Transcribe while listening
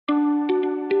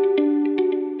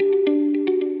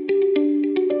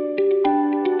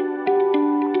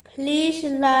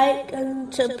like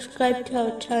and subscribe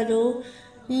to our channel.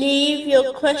 Leave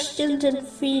your questions and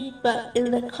feedback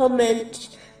in the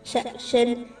comments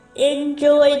section.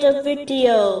 Enjoy the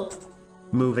video.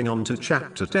 Moving on to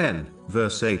chapter 10,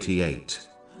 verse 88.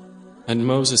 And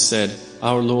Moses said,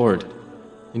 Our Lord,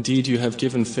 indeed you have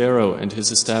given Pharaoh and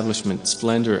his establishment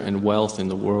splendor and wealth in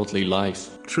the worldly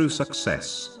life. True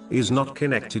success is not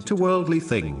connected to worldly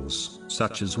things,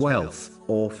 such as wealth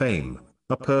or fame.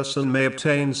 A person may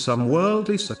obtain some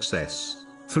worldly success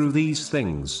through these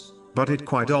things, but it's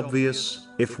quite obvious,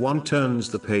 if one turns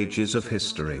the pages of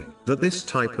history, that this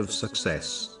type of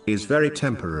success is very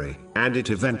temporary, and it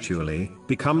eventually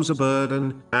becomes a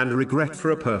burden and regret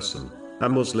for a person. A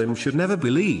Muslim should never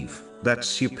believe that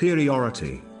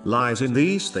superiority lies in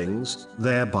these things,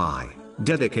 thereby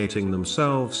dedicating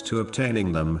themselves to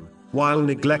obtaining them, while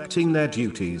neglecting their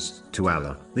duties to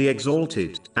Allah, the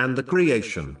Exalted, and the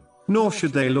creation. Nor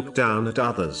should they look down at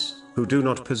others who do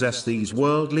not possess these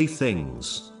worldly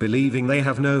things, believing they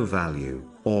have no value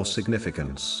or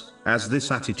significance, as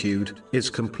this attitude is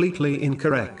completely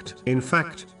incorrect. In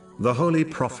fact, the Holy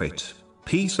Prophet,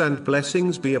 peace and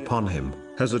blessings be upon him,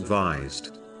 has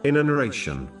advised, in a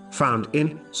narration found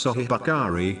in Sahih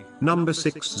Bukhari, number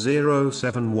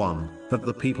 6071, that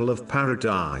the people of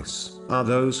paradise are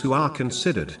those who are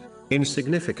considered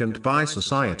insignificant by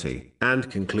society, and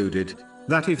concluded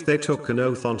that if they took an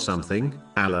oath on something,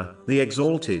 Allah, the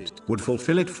Exalted, would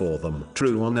fulfill it for them.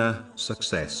 True honor,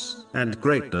 success, and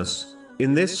greatness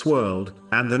in this world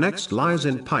and the next lies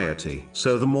in piety.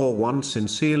 So the more one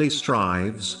sincerely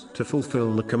strives to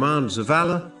fulfill the commands of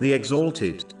Allah, the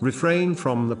Exalted, refrain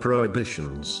from the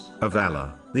prohibitions of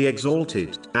Allah, the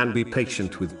Exalted, and be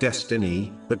patient with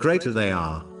destiny, the greater they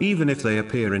are, even if they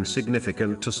appear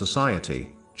insignificant to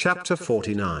society. Chapter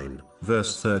 49,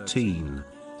 verse 13.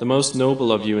 The most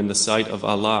noble of you in the sight of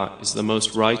Allah is the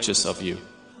most righteous of you.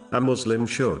 A Muslim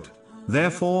should,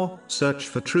 therefore, search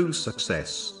for true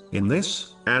success in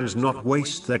this, and not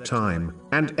waste their time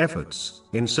and efforts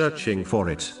in searching for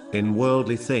it in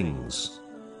worldly things.